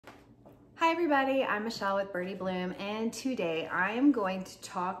Hi everybody, I'm Michelle with Birdie Bloom, and today I am going to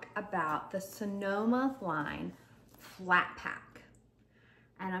talk about the Sonoma line Flat Pack.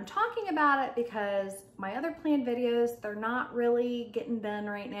 And I'm talking about it because my other planned videos, they're not really getting done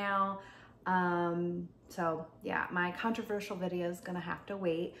right now. So yeah, my controversial video is gonna have to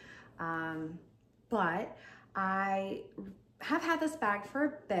wait. But I have had this bag for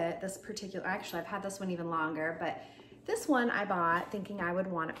a bit, actually I've had this one even longer, but this one I bought thinking I would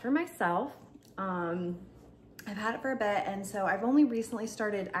want it for myself. I've had it for a bit, and so I've only recently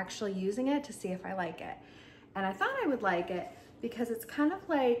started actually using it to see if I like it. And I thought I would like it because it's kind of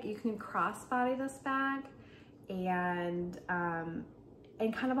like you can crossbody this bag and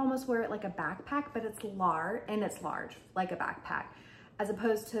kind of almost wear it like a backpack, but it's large, like a backpack, as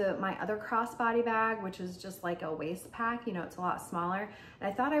opposed to my other crossbody bag, which is just like a waist pack. You know, it's a lot smaller.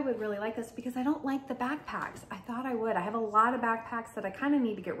 And I thought I would really like this because I don't like the backpacks. I thought I would. I have a lot of backpacks that I kind of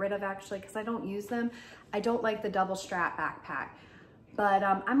need to get rid of actually because I don't use them. I don't like the double strap backpack. But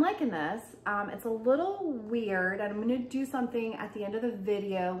I'm liking this. It's a little weird, and I'm gonna do something at the end of the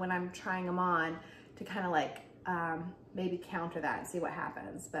video when I'm trying them on to kind of like maybe counter that and see what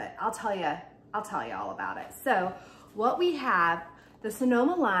happens. But I'll tell you all about it. So what we have, the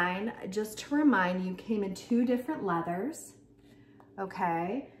Sonoma line, just to remind you, came in two different leathers,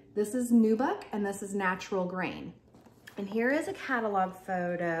 okay? This is Nubuc and this is natural grain. And here is a catalog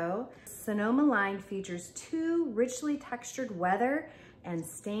photo. Sonoma line features two richly textured weather and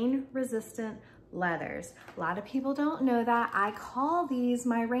stain resistant leathers. A lot of people don't know that. I call these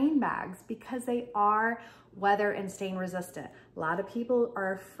my rain bags because they are weather and stain resistant. A lot of people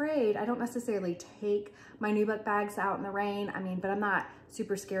are afraid. I don't necessarily take my Nubuc bags out in the rain. But I'm not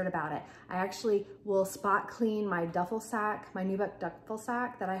super scared about it. I actually will spot clean my duffel sack, my Nubuc duffel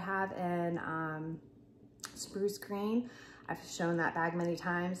sack that I have in spruce green. I've shown that bag many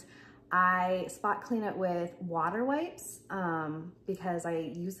times. I spot clean it with water wipes because I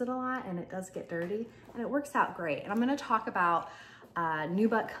use it a lot and it does get dirty, and it works out great. And I'm gonna talk about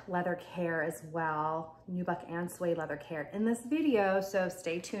Nubuc leather care as well, Nubuc and Suede leather care in this video, so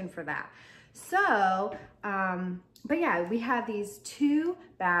stay tuned for that. So, but yeah, we have these two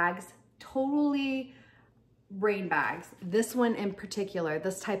bags, totally rain bags. This one in particular,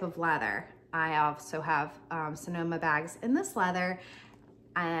 this type of leather. I also have Sonoma bags in this leather,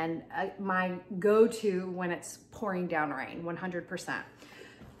 and my go-to when it's pouring down rain, 100%.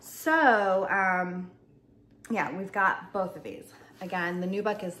 So, yeah, we've got both of these. Again, the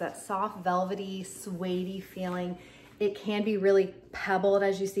Nubuc is that soft, velvety, suede feeling. It can be really pebbled,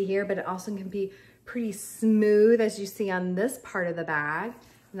 as you see here, but it also can be pretty smooth, as you see on this part of the bag.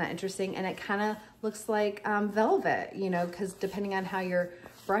 Isn't that interesting? And it kind of looks like velvet, you know, because depending on how you're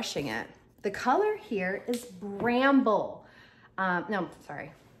brushing it. The color here is bramble. No,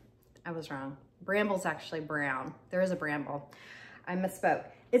 sorry, I was wrong. Bramble's actually brown. There is a bramble. I misspoke.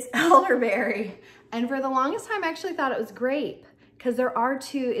 It's elderberry. And for the longest time, I actually thought it was grape, because there are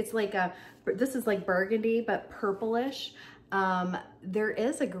two. It's like this is like burgundy, but purplish. There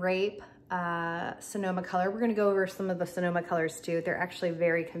is a grape Sonoma color. We're gonna go over some of the Sonoma colors too. They're actually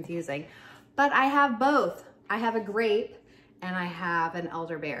very confusing, but I have both. I have a grape and I have an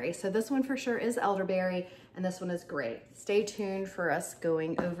elderberry. So this one for sure is elderberry and this one is grape. Stay tuned for us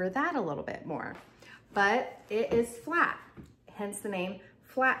going over that a little bit more. But it is flat, hence the name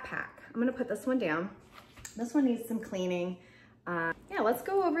Flat Pack. I'm gonna put this one down. This one needs some cleaning. Yeah, let's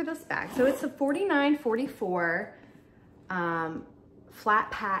go over this bag. So it's a 4944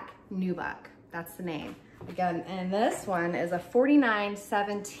 Flat Pack Nubuc. That's the name. Again, and this one is a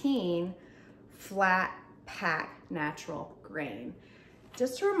 4917 Flat Pack Natural Grain.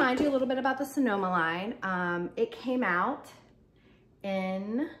 Just to remind you a little bit about the Sonoma line, it came out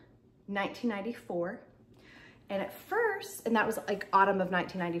in 1994. And at first, and that was like autumn of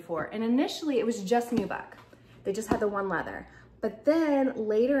 1994. And initially it was just Nubuc. They just had the one leather. But then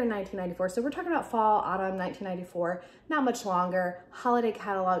later in 1994, so we're talking about fall, autumn 1994, not much longer, Holiday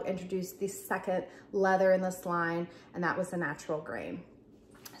Catalog introduced the second leather in this line, and that was the natural grain.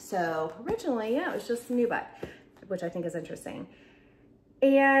 So originally, yeah, it was just Nubuc, which I think is interesting.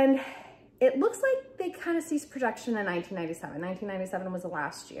 And it looks like they kind of ceased production in 1997. 1997 was the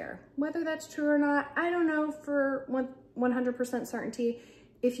last year. Whether that's true or not, I don't know for 100% certainty.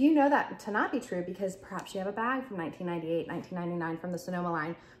 If you know that to not be true, because perhaps you have a bag from 1998, 1999 from the Sonoma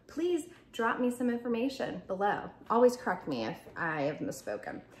line, please drop me some information below. Always correct me if I have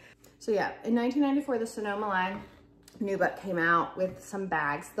misspoken. So yeah, in 1994, the Sonoma line Nubuc came out with some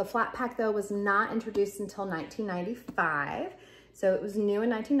bags. The Flat Pack though was not introduced until 1995. So it was new in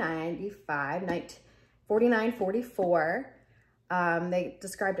 1995, 4944. They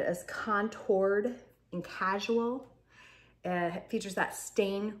described it as contoured and casual. It features that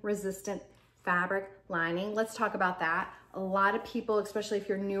stain resistant fabric lining. Let's talk about that. A lot of people, especially if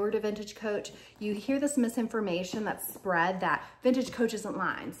you're newer to Vintage Coach, you hear this misinformation that's spread that Vintage Coach isn't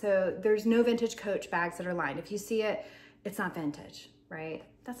lined. So there's no Vintage Coach bags that are lined. If you see it, it's not vintage, right?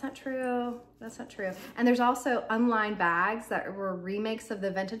 That's not true. That's not true. And there's also unlined bags that were remakes of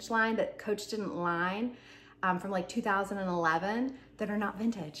the vintage line that Coach didn't line from like 2011 that are not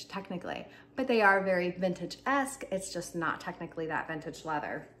vintage technically, but they are very vintage-esque. It's just not technically that vintage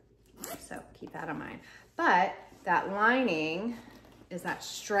leather. So keep that in mind. But that lining is that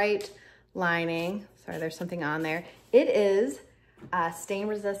striped lining. Sorry, there's something on there. It is stain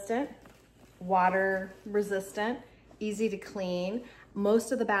resistant, water resistant, easy to clean.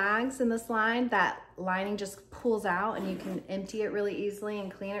 Most of the bags in this line, that lining just pulls out and you can empty it really easily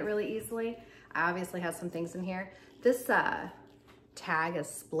and clean it really easily. I obviously have some things in here. This tag is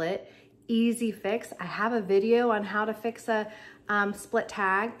split, easy fix. I have a video on how to fix a split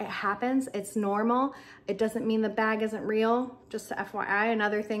tag. It happens, it's normal. It doesn't mean the bag isn't real. Just FYI,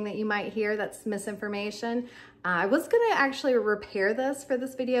 another thing that you might hear that's misinformation. I was gonna actually repair this for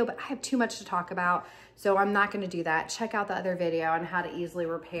this video, but I have too much to talk about, so I'm not gonna do that. Check out the other video on how to easily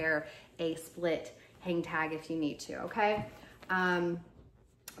repair a split hang tag if you need to, okay?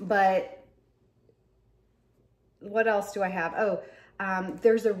 But what else do I have? Oh,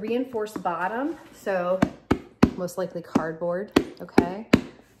 there's a reinforced bottom, so most likely cardboard, okay?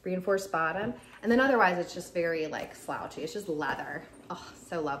 Reinforced bottom. And then otherwise it's just very like slouchy. It's just leather. Oh,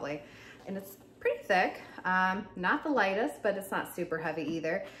 so lovely. And it's pretty thick. Not the lightest, but it's not super heavy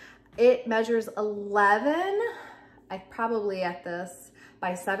either. It measures 11, I probably at this,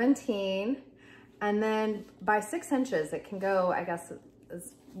 by 17. And then by 6 inches, it can go, I guess,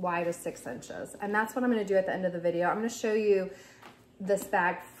 as wide as 6 inches. And that's what I'm gonna do at the end of the video. I'm gonna show you this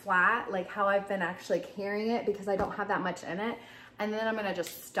bag flat, like how I've been actually carrying it because I don't have that much in it. And then I'm gonna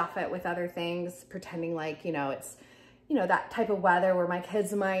just stuff it with other things, pretending like, you know, it's, you know, that type of weather where my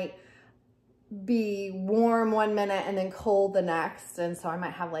kids might be warm one minute and then cold the next. And so I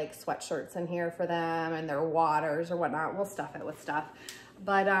might have like sweatshirts in here for them and their waters or whatnot. We'll stuff it with stuff.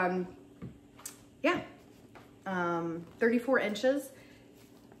 But yeah, 34 inches.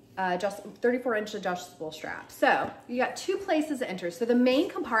 Just 34-inch adjustable strap. So you got 2 places to enter. So the main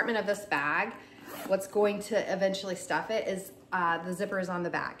compartment of this bag, what's going to eventually stuff it is the zipper is on the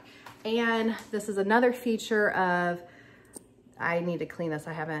back. And this is another feature of, I need to clean this.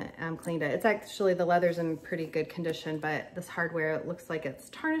 I haven't cleaned it. It's actually, the leather's in pretty good condition, but this hardware, it looks like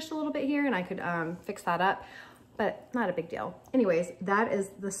it's tarnished a little bit here and I could fix that up, but not a big deal. Anyways, that is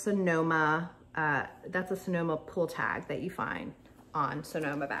the Sonoma, that's a Sonoma pull tag that you find on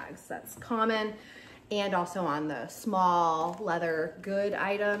Sonoma bags. That's common, and also on the small leather good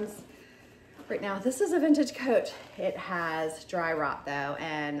items. Right now, this is a Vintage Coach. It has dry rot though,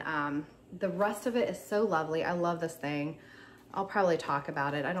 and the rest of it is so lovely. I love this thing. I'll probably talk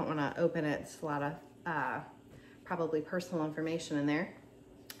about it. I don't wanna open it. It's a lot of probably personal information in there,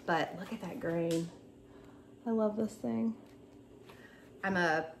 but look at that grain. I love this thing. I'm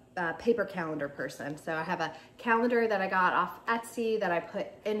a paper calendar person. So I have a calendar that I got off Etsy that I put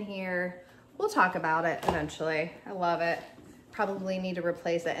in here. We'll talk about it eventually. I love it. Probably need to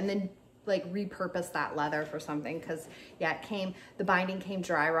replace it and then like repurpose that leather for something because yeah, the binding came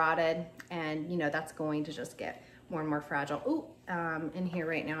dry rotted and you know, that's going to just get more and more fragile. Ooh, in here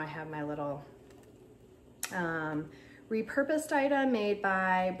right now I have my little repurposed item made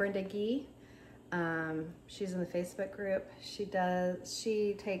by Brenda Gee. She's in the Facebook group. She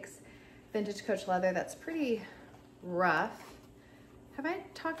takes Vintage Coach leather that's pretty rough. Have I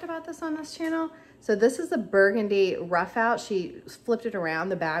talked about this on this channel? So this is a burgundy rough out. She flipped it around.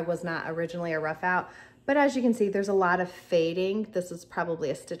 The bag was not originally a rough out, but as you can see, there's a lot of fading. This is probably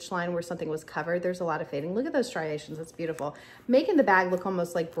a stitch line where something was covered. There's a lot of fading. Look at those striations. It's beautiful. Making the bag look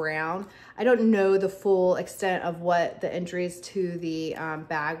almost like brown. I don't know the full extent of what the injuries to the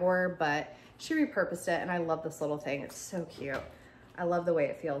bag were, but she repurposed it and I love this little thing. It's so cute. I love the way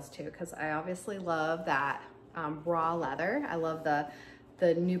it feels too because I obviously love that raw leather. I love the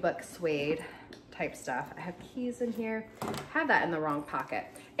Nubuc suede type stuff. I have keys in here. I have that in the wrong pocket.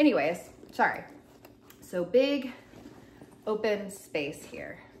 Anyways, sorry. So big open space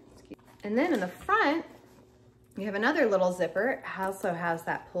here. And then in the front, you have another little zipper. It also has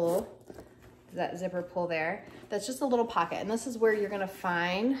that pull, that zipper pull there. That's just a little pocket. And this is where you're gonna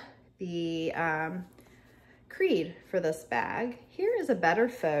find the creed for this bag. Here is a better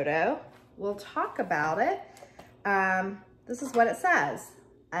photo. We'll talk about it. This is what it says.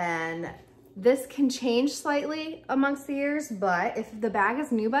 And This can change slightly amongst the years, but if the bag is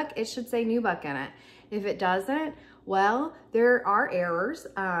Nubuc, it should say Nubuc in it. If it doesn't, well, there are errors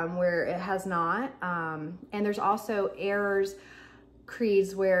where it has not. And there's also errors,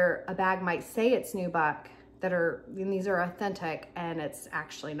 creeds, where a bag might say it's Nubuc and these are authentic and it's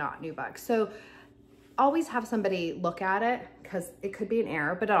actually not Nubuc. So always have somebody look at it because it could be an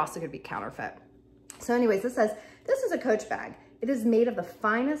error, but it also could be counterfeit. So anyways, this says, this is a Coach bag. It is made of the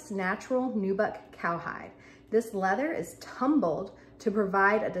finest natural Nubuc cowhide. This leather is tumbled to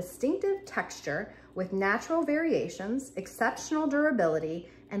provide a distinctive texture with natural variations, exceptional durability,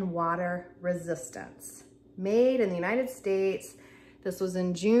 and water resistance. Made in the United States. This was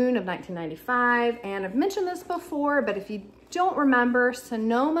in June of 1995, and I've mentioned this before, but if you don't remember,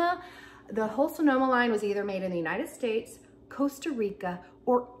 Sonoma, the whole Sonoma line was either made in the United States, Costa Rica,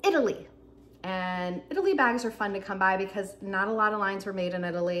 or Italy. And Italy bags are fun to come by because not a lot of lines were made in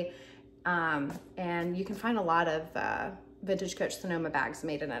Italy. And you can find a lot of vintage Coach Sonoma bags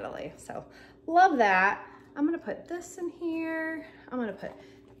made in Italy. So love that. I'm gonna put this in here. I'm gonna put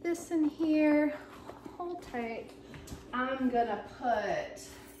this in here. Hold tight. I'm gonna put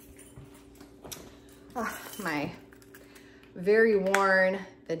my very worn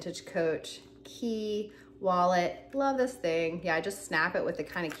vintage Coach key, wallet. Love this thing. Yeah, I just snap it with the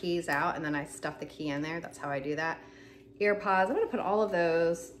kind of keys out and then I stuff the key in there. That's how I do that. Ear pods. I'm gonna put all of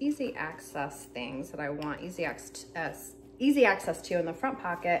those easy access things that I want easy access to in the front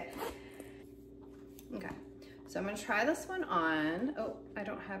pocket. Okay, so I'm gonna try this one on. Oh, I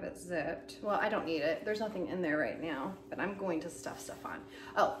don't have it zipped. Well, I don't need it. There's nothing in there right now, but I'm going to stuff stuff on.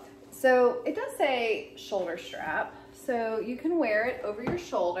 Oh, so it does say shoulder strap. So you can wear it over your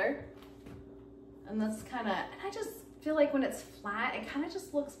shoulder. And that's kind of, and I just feel like when it's flat, it kind of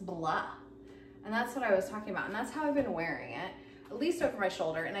just looks blah. And that's what I was talking about. And that's how I've been wearing it, at least over my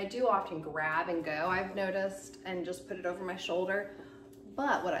shoulder. And I do often grab and go, I've noticed, and just put it over my shoulder.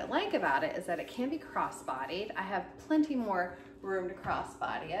 But what I like about it is that it can be cross-bodied. I have plenty more room to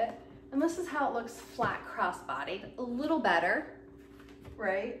cross-body it. And this is how it looks flat cross-bodied. A little better,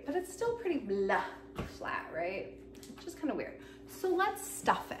 right? But it's still pretty blah flat, right? Just kind of weird. So let's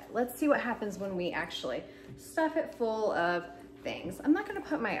stuff it. Let's see what happens when we actually stuff it full of things. I'm not gonna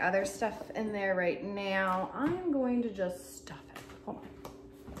put my other stuff in there right now. I'm going to just stuff it. Hold on.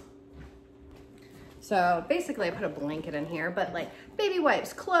 So basically I put a blanket in here, but like baby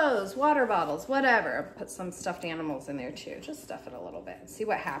wipes, clothes, water bottles, whatever. Put some stuffed animals in there too. Just stuff it a little bit and see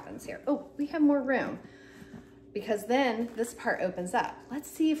what happens here. Oh, we have more room because then this part opens up. Let's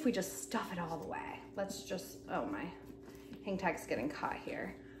see if we just stuff it all the way. Let's just, oh my. Hangtag's getting caught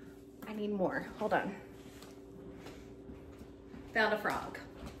here. I need more. Hold on. Found a frog.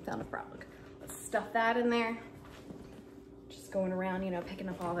 Found a frog. Let's stuff that in there. Just going around, you know, picking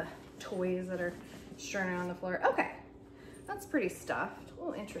up all the toys that are strewn around the floor. Okay. That's pretty stuffed.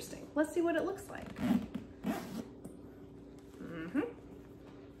 Oh, interesting. Let's see what it looks like.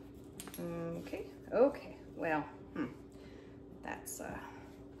 Okay. Okay. Well, that's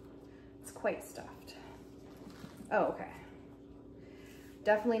it's quite stuffed. Oh, okay.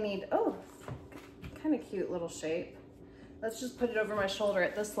 Definitely need, oh, kind of cute little shape. Let's just put it over my shoulder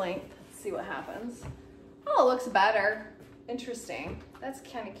at this length, see what happens. Oh, it looks better. Interesting. That's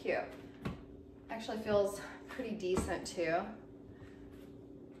kind of cute. Actually feels pretty decent too.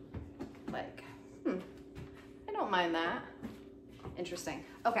 Like, I don't mind that. Interesting.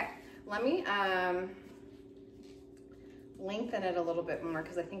 Okay, let me lengthen it a little bit more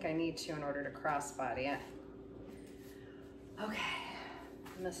because I think I need to in order to crossbody it. Okay.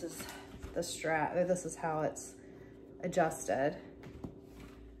 And this is the strap, this is how it's adjusted.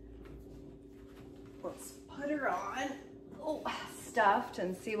 Let's put her on, oh, stuffed,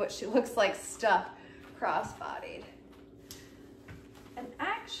 and see what she looks like stuffed, cross-bodied. And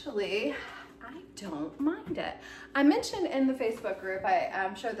actually, I don't mind it. I mentioned in the Facebook group,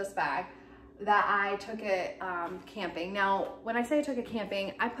 I showed this bag, that I took it camping. Now, when I say I took it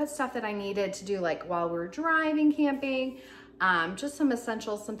camping, I put stuff that I needed to do like while we were driving camping, just some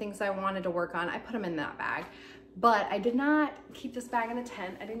essentials, some things I wanted to work on. I put them in that bag, but I did not keep this bag in a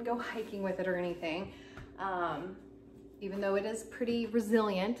tent. I didn't go hiking with it or anything. Even though it is pretty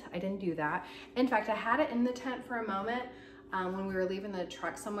resilient, I didn't do that. In fact, I had it in the tent for a moment when we were leaving the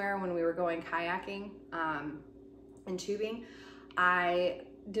truck somewhere, when we were going kayaking and tubing. I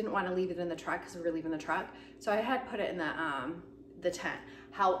didn't want to leave it in the truck because we were leaving the truck. So I had put it in the tent.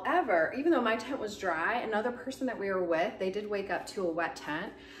 However, even though my tent was dry, another person that we were with, they did wake up to a wet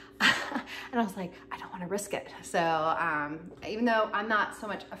tent. And I was like, I don't want to risk it. So even though I'm not so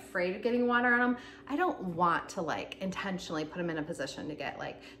much afraid of getting water on them, I don't want to like intentionally put them in a position to get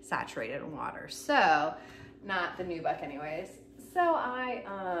like saturated in water. So not the Nubuc anyways. So I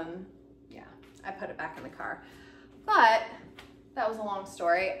put it back in the car. But that was a long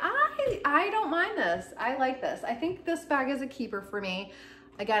story. I don't mind this. I like this. I think this bag is a keeper for me.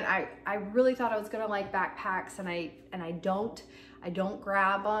 Again, I really thought I was gonna like backpacks, and I don't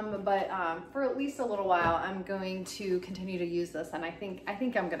grab them, but for at least a little while, I'm going to continue to use this, and I think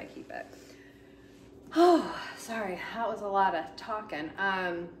I'm gonna keep it. Oh, sorry, that was a lot of talking.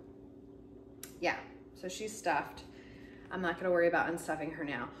 Yeah, so she's stuffed. I'm not gonna worry about unstuffing her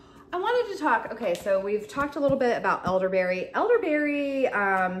now. I wanted to talk, okay, so we've talked a little bit about elderberry. Elderberry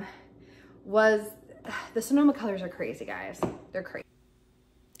the Sonoma colors are crazy, guys. They're crazy.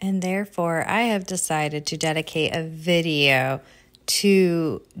 And therefore, I have decided to dedicate a video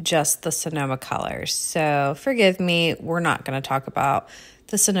to just the Sonoma colors. So forgive me, we're not going to talk about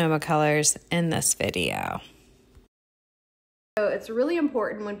the Sonoma colors in this video. So it's really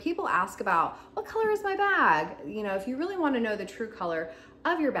important when people ask about what color is my bag, you know, if you really want to know the true color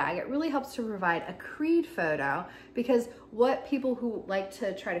of your bag, it really helps to provide a creed photo, because what people who like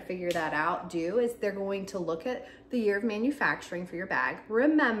to try to figure that out do is they're going to look at the year of manufacturing for your bag.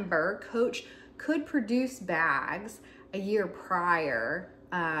 Remember, Coach could produce bags a year prior,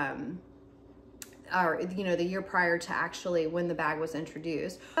 or you know, the year prior to actually when the bag was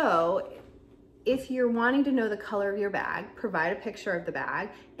introduced. So if you're wanting to know the color of your bag, provide a picture of the bag,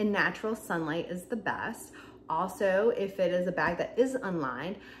 and natural sunlight is the best. Also, if it is a bag that is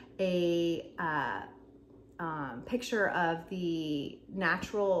unlined, a picture of the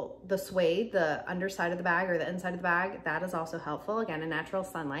suede, the underside of the bag or the inside of the bag, that is also helpful. Again, a natural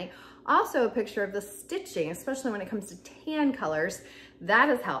sunlight. Also a picture of the stitching, especially when it comes to tan colors, that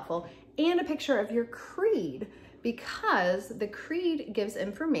is helpful. And a picture of your creed, because the creed gives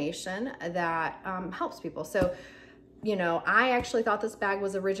information that helps people. So, you know, I actually thought this bag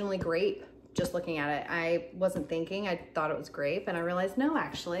was originally Grape. Just looking at it, I wasn't thinking, I thought it was Grape, and I realized no,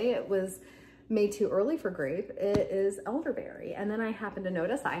 actually it was made too early for Grape. It is Elderberry. And then I happened to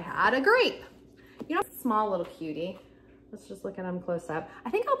notice I had a Grape. You know, small little cutie. Let's just look at them close up. I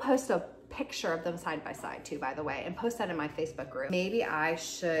think I'll post a picture of them side by side too, by the way, and post that in my Facebook group. Maybe I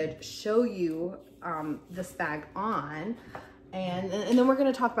should show you this bag on, and then we're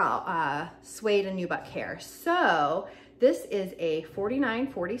gonna talk about Suede and Nubuc hair. So this is a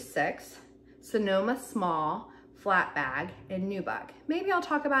 4946 Sonoma small flat bag in Nubuc. Maybe I'll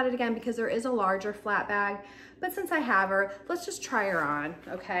talk about it again because there is a larger flat bag, but since I have her, let's just try her on,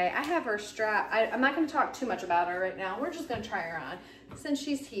 okay? I have her strapped. I'm not gonna talk too much about her right now. We're just gonna try her on. Since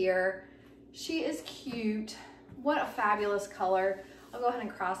she's here, she is cute. What a fabulous color. I'll go ahead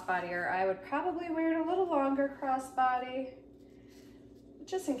and crossbody her. I would probably wear it a little longer crossbody,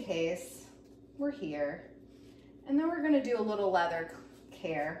 just in case we're here. And then we're gonna do a little leather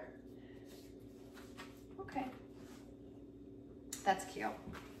care. Okay, that's cute.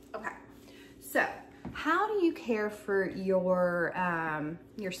 Okay, so how do you care for your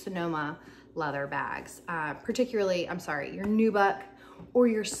Sonoma leather bags, particularly, I'm sorry, your Nubuc or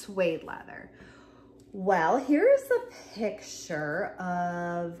your Suede leather? Well, here's a picture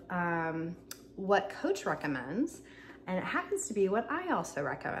of what Coach recommends, and it happens to be what I also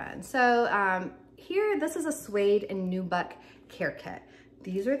recommend. So here, this is a Suede and Nubuc care kit.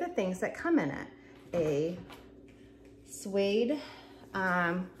 These are the things that come in it. A Suede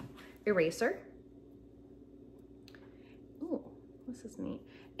eraser. Ooh, this is neat.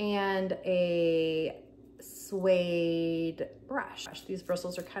 And a Suede brush. These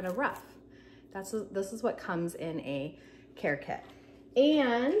bristles are kind of rough. This is what comes in a care kit.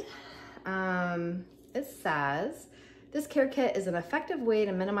 And it says, this care kit is an effective way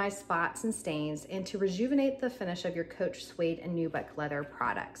to minimize spots and stains and to rejuvenate the finish of your Coach Suede and Nubuc leather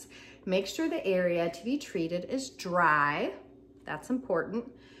products. Make sure the area to be treated is dry. That's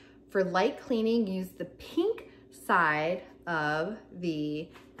important. For light cleaning, use the pink side of the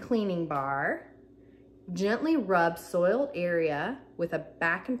cleaning bar. Gently rub soiled area with a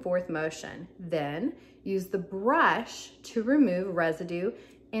back and forth motion. Then use the brush to remove residue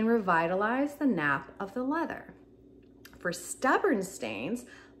and revitalize the nap of the leather. For stubborn stains,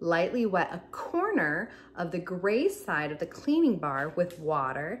 lightly wet a corner of the gray side of the cleaning bar with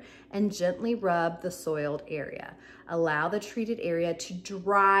water and gently rub the soiled area. Allow the treated area to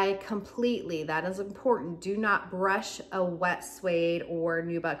dry completely. That is important. Do not brush a wet Suede or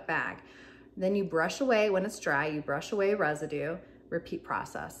Nubuc bag. Then you brush away, when it's dry, you brush away residue, repeat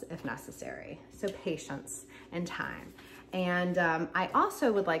process if necessary. So patience and time. And I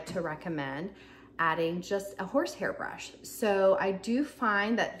also would like to recommend adding just a horsehair brush. So I do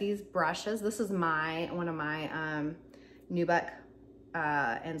find that these brushes, this is one of my Nubuc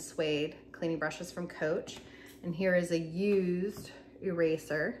and Suede cleaning brushes from Coach. And here is a used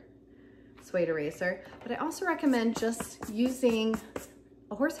eraser, Suede eraser. But I also recommend just using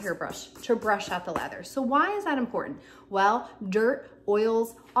a horsehair brush to brush out the leather. So why is that important? Well, dirt,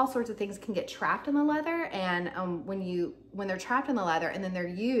 oils, all sorts of things can get trapped in the leather, and when they're trapped in the leather and then they're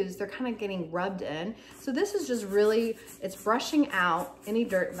used, they're kind of getting rubbed in. So this is just really, it's brushing out any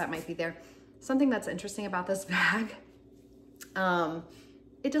dirt that might be there. Something that's interesting about this bag,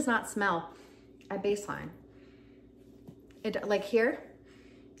 it does not smell at baseline. Like here,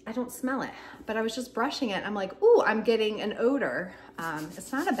 I don't smell it, but I was just brushing it. I'm like, ooh, I'm getting an odor.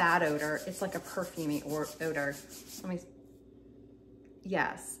 It's not a bad odor. It's like a perfumey odor.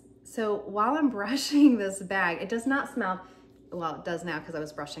 Yes. So while I'm brushing this bag, it does not smell, well, it does now because I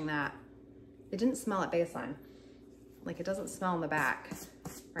was brushing that. It didn't smell at baseline. Like it doesn't smell in the back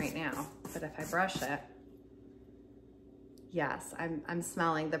right now, but if I brush it, yes, I'm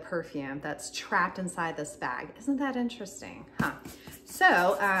smelling the perfume that's trapped inside this bag. Isn't that interesting? Huh?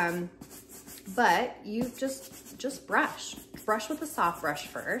 So, but you just brush with a soft brush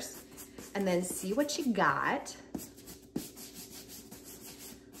first, and then see what you got.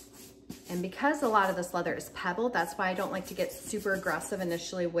 And because a lot of this leather is pebbled, that's why I don't like to get super aggressive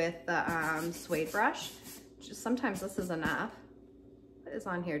initially with the Suede brush. Just sometimes this is enough. What is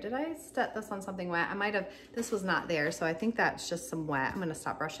on here? Did I set this on something wet? I might have, this was not there, so I think that's just some wet. I'm gonna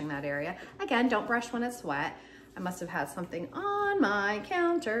stop brushing that area. Again, don't brush when it's wet. I must have had something on my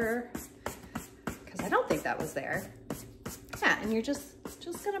counter because I don't think that was there. Yeah, and you're just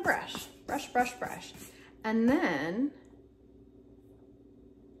gonna brush. And then,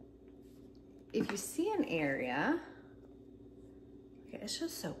 if you see an area, okay, it's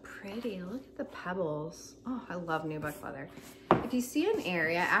just so pretty. Look at the pebbles. Oh, I love Nubuc leather. If you see an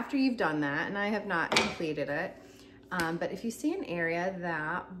area after you've done that, and I have not completed it, but if you see an area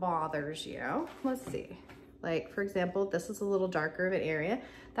that bothers you, let's see. Like for example, this is a little darker of an area.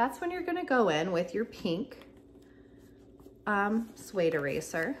 That's when you're gonna go in with your pink Suede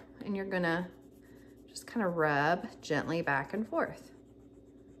eraser, and you're gonna just kind of rub gently back and forth.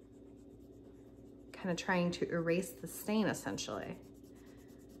 Kind of trying to erase the stain essentially.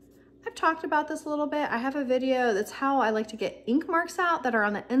 I've talked about this a little bit. I have a video that's how I like to get ink marks out that are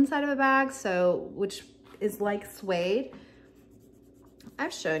on the inside of a bag, so which is like Suede.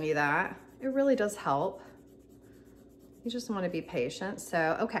 I've shown you that. It really does help. You just want to be patient.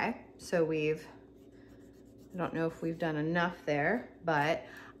 So, okay, so I don't know if we've done enough there, but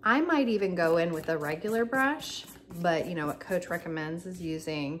I might even go in with a regular brush, but you know what Coach recommends is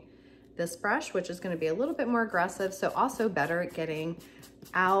using this brush, which is going to be a little bit more aggressive, so also better at getting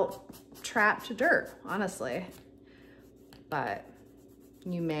out trapped dirt, honestly. But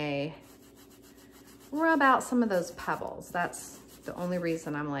you may rub out some of those pebbles. That's the only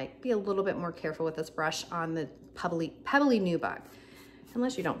reason I'm like, be a little bit more careful with this brush on the pebbly Nubuc,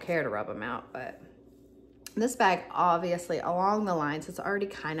 unless you don't care to rub them out. But this bag, obviously, along the lines, it's already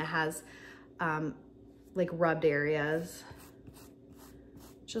kind of has like rubbed areas.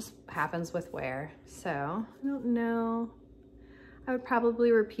 Just happens with wear. So I don't know, I would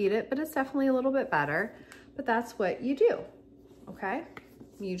probably repeat it, but it's definitely a little bit better. But that's what you do, okay?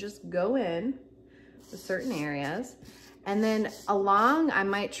 You just go in with certain areas, and then I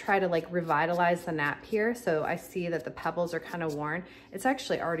might try to like revitalize the nap here. So I see that the pebbles are kind of worn. It's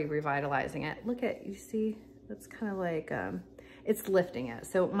actually already revitalizing it. Look at, you see, that's kind of like, it's lifting it.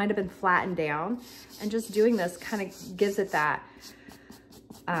 So it might've been flattened down, and just doing this kind of gives it that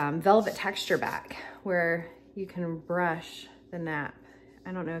velvet texture back where you can brush the nap.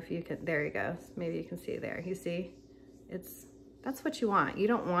 I don't know if you can, there you go. Maybe you can see there. You see, that's what you want. You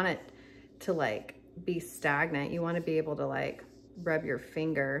don't want it to like be stagnant. You want to be able to like rub your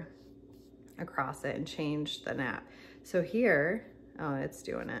finger across it and change the nap. So here, oh, it's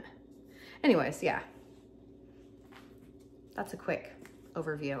doing it. Anyways, yeah. That's a quick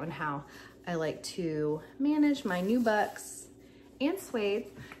overview on how I like to manage my Nubucs and Suede.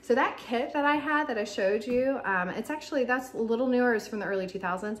 So that kit that I had that I showed you, that's a little newer, it's from the early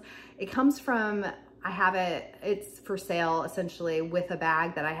 2000s. It comes from, I have it, it's for sale essentially with a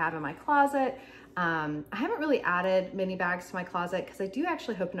bag that I have in my closet. I haven't really added mini bags to my closet because I do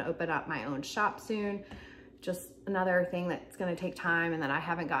actually hope to open up my own shop soon. Just another thing that's gonna take time and that I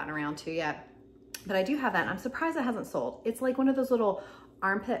haven't gotten around to yet. But I do have that, and I'm surprised it hasn't sold. It's like one of those little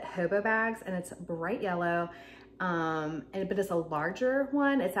armpit hobo bags, and it's bright yellow. but it's a larger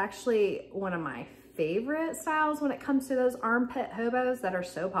one. It's actually one of my favorite styles when it comes to those armpit hobos that are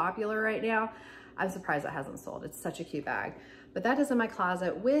so popular right now. I'm surprised it hasn't sold. It's such a cute bag. But that is in my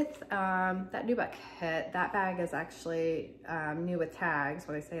closet with that Nubuc kit. That bag is actually new with tags.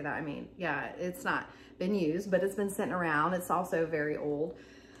 When I say that, I mean, yeah, it's not been used, but it's been sitting around. It's also very old,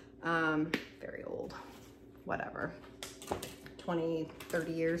 whatever, 20,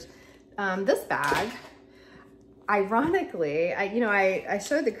 30 years. This bag, ironically, I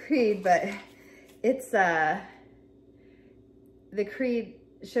showed the creed, but it's, the creed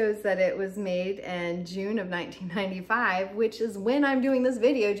shows that it was made in June of 1995, which is when I'm doing this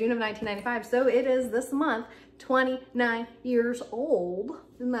video, June of 1995. So it is this month, 29 years old.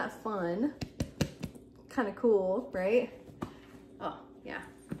 Isn't that fun? Kind of cool, right? Oh, yeah.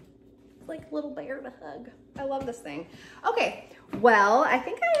 It's like a little bear to hug. I love this thing. Okay, well, I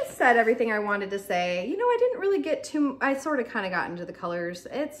think I said everything I wanted to say. You know, I didn't really get too, I sort of kind of got into the colors.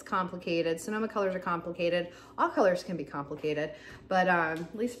 It's complicated. Sonoma colors are complicated. All colors can be complicated, but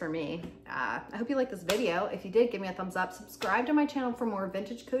at least for me. I hope you liked this video. If you did, give me a thumbs up. Subscribe to my channel for more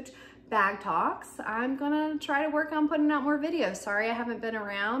Vintage Coach bag talks. I'm gonna try to work on putting out more videos. Sorry I haven't been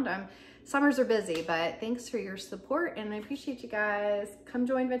around. Summers are busy, but thanks for your support and I appreciate you guys. Come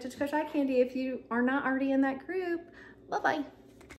join Vintage Coach Eye Candy if you are not already in that group. Bye-bye.